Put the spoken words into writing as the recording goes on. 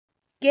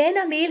Can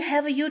a male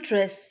have a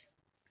uterus?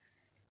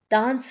 The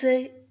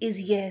answer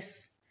is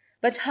yes.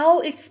 But how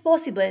it's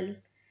possible?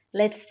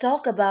 Let's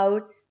talk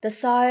about the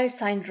Sawyer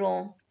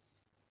syndrome.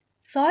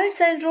 Sawyer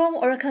syndrome,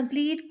 or a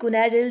complete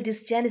gonadal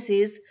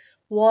dysgenesis,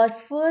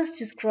 was first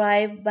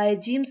described by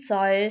Jim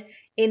Swyer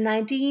in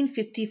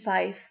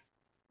 1955.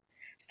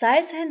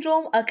 Sawyer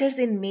syndrome occurs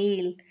in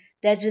male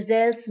that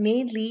results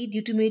mainly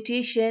due to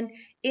mutation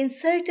in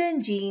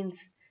certain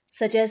genes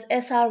such as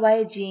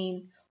SRY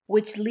gene,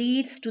 which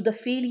leads to the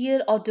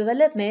failure of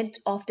development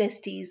of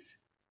testes.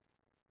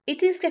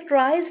 It is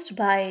characterized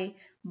by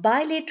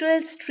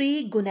bilateral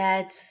stray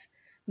gonads,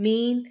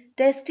 mean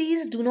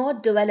testes do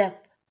not develop,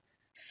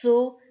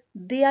 so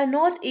they are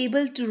not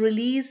able to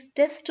release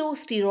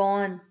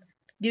testosterone,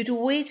 due to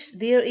which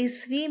there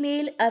is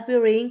female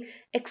appearing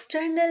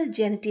external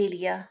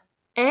genitalia.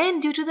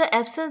 And due to the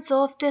absence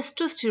of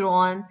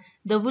testosterone,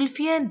 the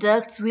Wolffian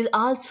ducts will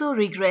also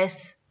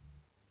regress.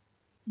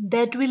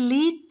 That will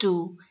lead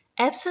to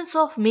absence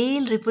of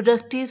male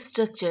reproductive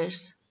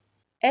structures.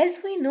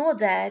 As we know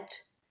that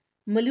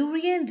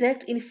Mullerian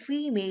duct in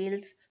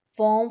females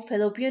form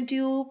fallopian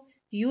tube,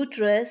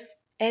 uterus,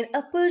 and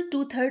upper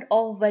two-thirds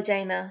of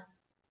vagina.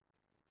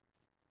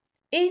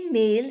 In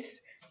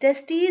males,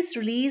 testes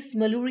release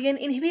Mullerian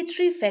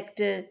inhibitory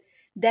factor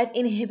that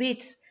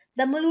inhibits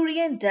the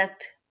Mullerian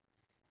duct.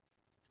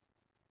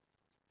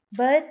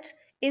 But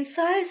in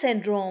Sawyer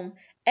syndrome,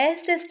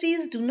 as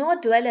testes do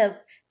not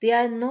develop, they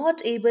are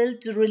not able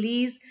to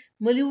release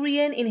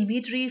Mullerian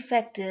inhibitory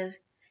factor,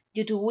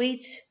 due to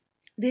which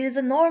there is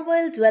a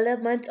normal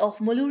development of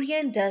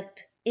Mullerian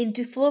duct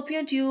into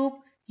fallopian tube,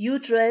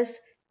 uterus,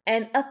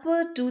 and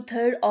upper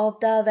two-thirds of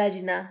the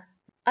vagina.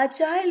 A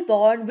child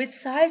born with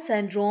Sawyer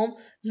syndrome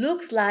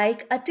looks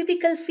like a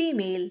typical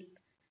female,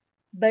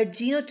 but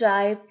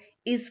genotype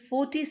is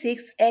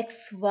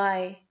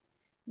 46XY,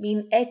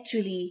 mean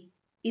actually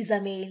is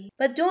a male.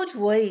 But don't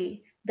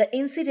worry, the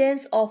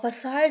incidence of a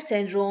Sawyer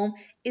syndrome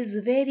is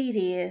very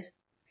rare.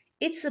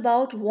 It's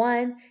about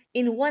 1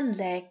 in 1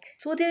 lakh.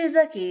 So there is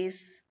a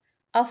case.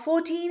 A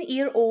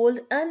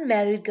 14-year-old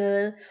unmarried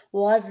girl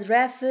was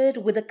referred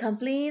with the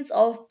complaints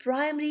of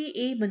primary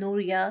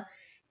amenorrhea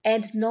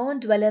and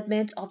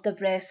non-development of the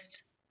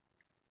breast.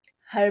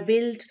 Her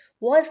build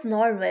was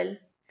normal.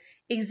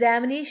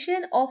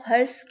 Examination of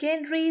her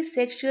secondary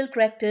sexual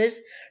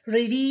characters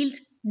revealed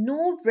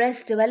no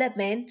breast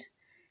development,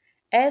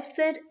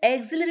 absent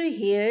axillary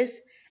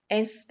hairs,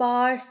 and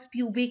sparse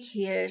pubic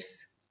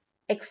hairs.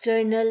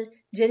 External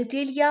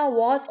genitalia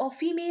was of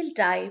female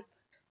type.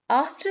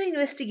 After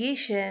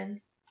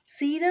investigation,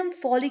 serum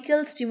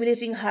follicle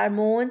stimulating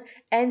hormone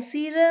and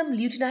serum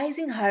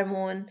luteinizing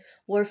hormone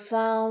were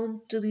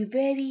found to be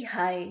very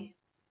high.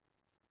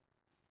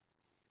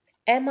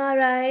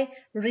 MRI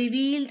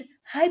revealed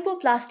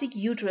hypoplastic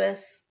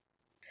uterus.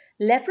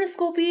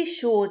 Laparoscopy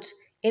showed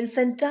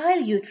infantile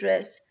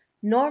uterus,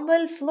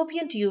 normal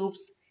fallopian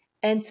tubes,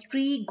 and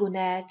 3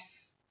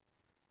 gonads.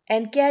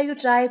 And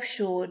karyotype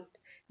showed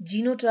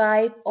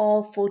genotype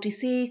of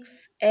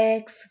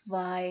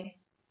 46XY.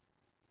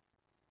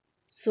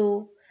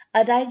 So,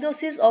 a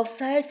diagnosis of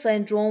Sawyer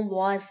syndrome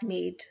was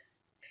made.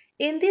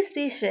 In this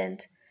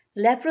patient,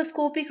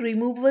 laparoscopic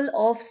removal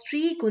of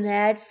 3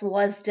 gonads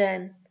was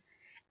done,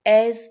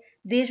 as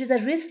there is a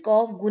risk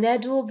of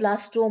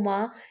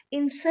gonadoblastoma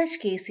in such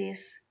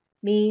cases,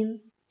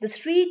 mean the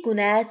 3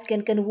 gonads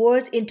can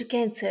convert into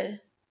cancer.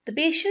 The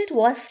patient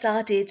was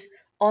started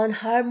on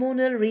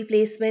hormonal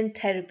replacement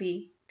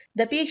therapy.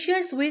 The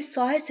patients with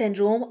Sawyer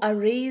syndrome are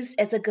raised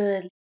as a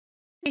girl.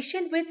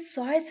 Patients with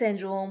Sawyer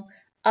syndrome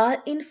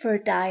are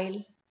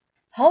infertile.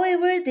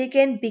 However, they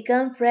can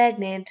become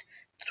pregnant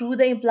through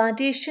the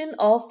implantation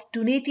of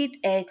donated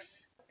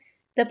eggs.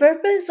 The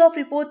purpose of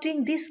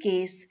reporting this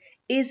case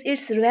is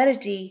its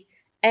rarity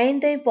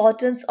and the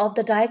importance of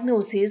the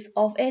diagnosis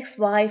of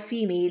XY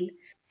female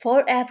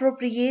for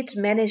appropriate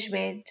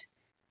management,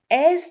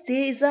 as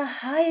there is a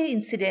high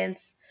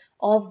incidence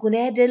of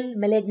gonadal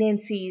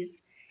malignancies,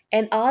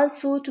 and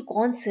also to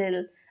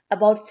counsel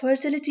about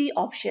fertility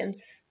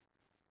options.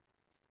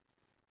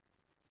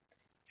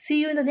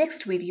 See you in the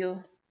next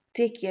video.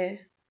 Take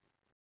care.